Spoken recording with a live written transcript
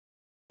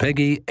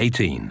Peggy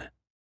 18.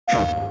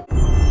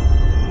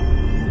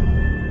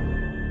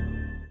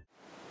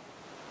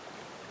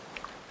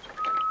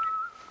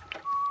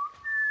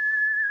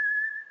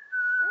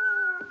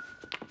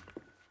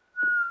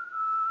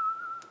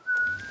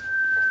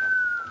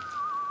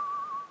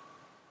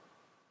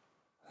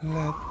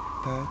 Let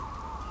that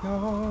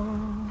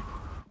yarn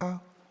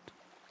out.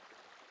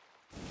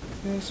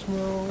 There's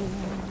no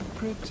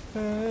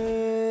pretending.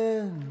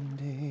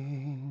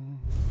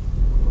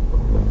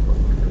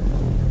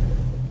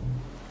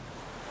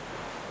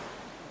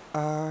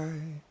 I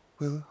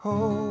will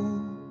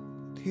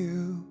hold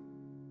you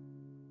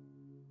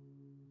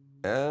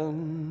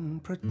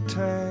and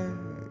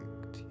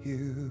protect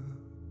you.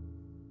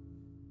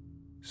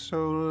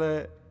 So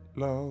let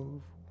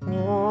love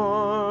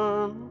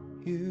warm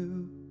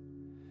you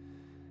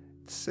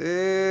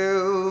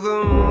till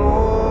the morning.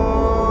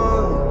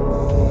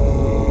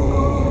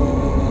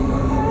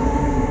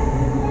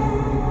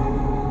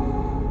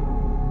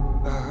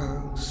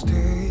 I'll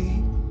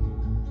stay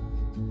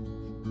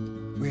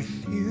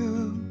with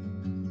you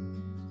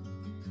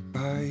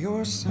by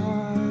your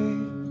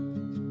side.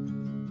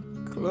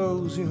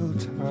 Close your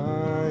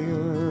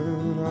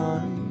tired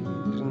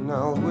eyes and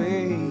I'll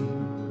wait,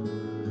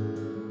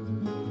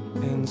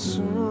 and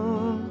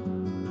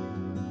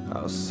soon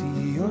I'll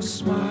see your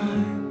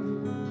smile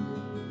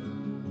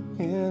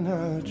in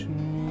a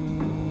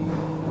dream.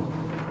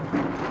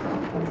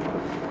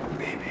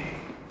 Baby,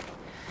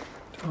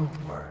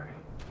 don't worry,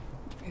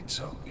 it's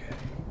okay.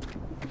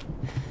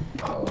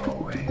 I'll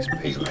always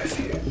be with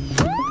you.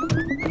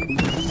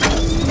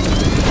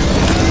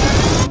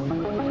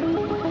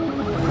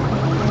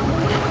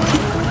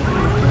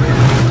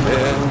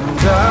 And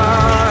I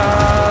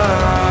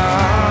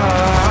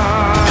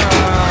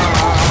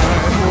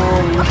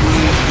won't be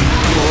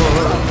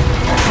before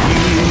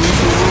you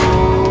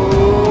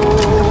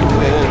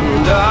go.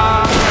 And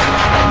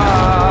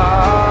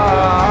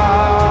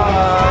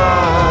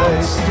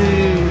I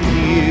still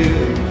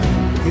hear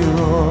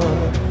your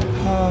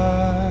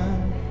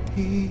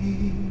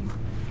heartbeat.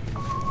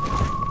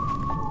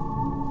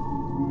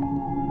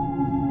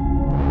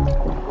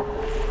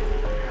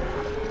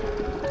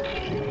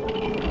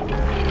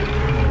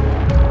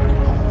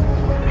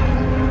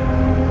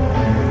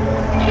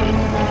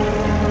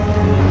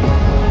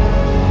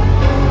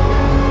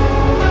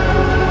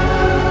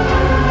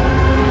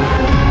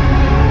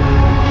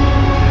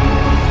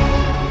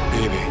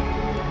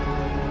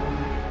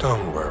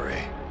 Don't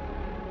worry.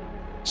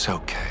 It's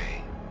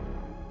okay.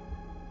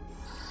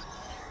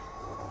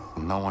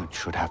 No one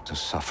should have to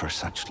suffer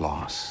such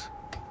loss.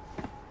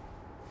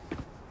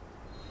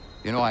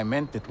 You know, I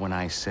meant it when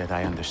I said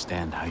I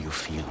understand how you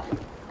feel.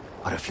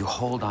 But if you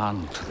hold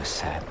on to the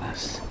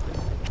sadness,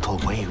 it will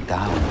weigh you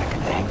down like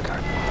an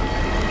anchor.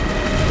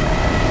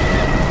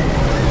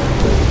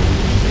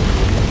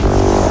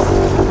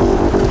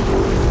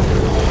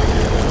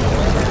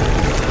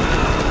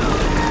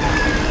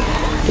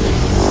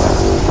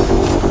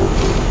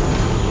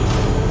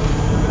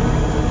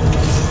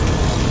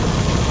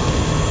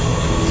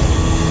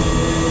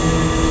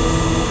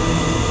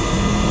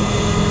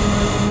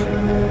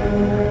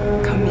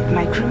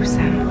 My crew,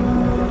 Sam.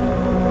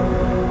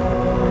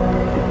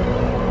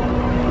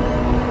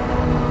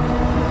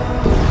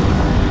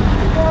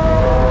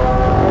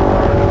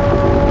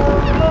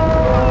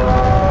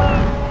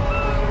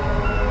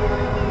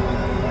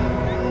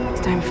 It's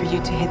time for you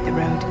to hit the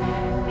road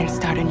and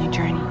start a new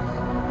journey.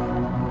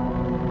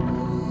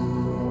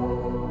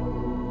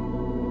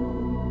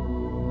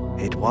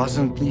 It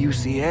wasn't the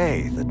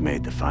UCA that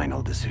made the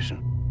final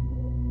decision.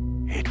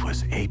 It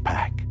was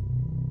APAC,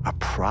 a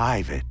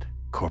private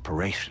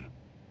corporation.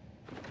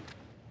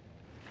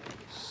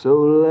 So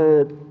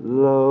let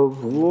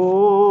love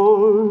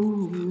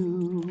warm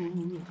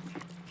you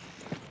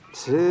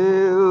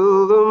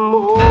till the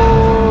morning.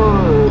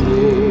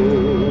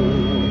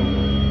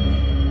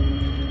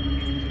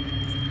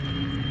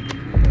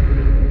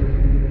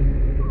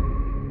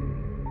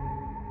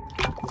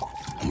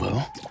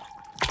 Well?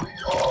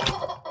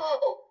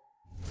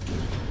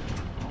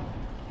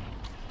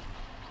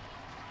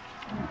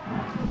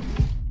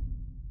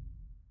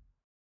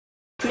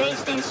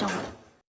 PlayStation